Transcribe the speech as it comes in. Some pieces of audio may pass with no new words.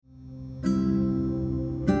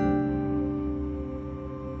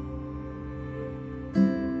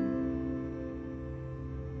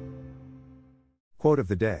Quote of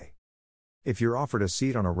the day. If you're offered a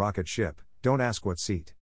seat on a rocket ship, don't ask what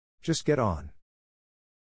seat. Just get on.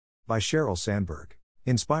 By Sheryl Sandberg.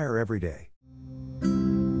 Inspire every day.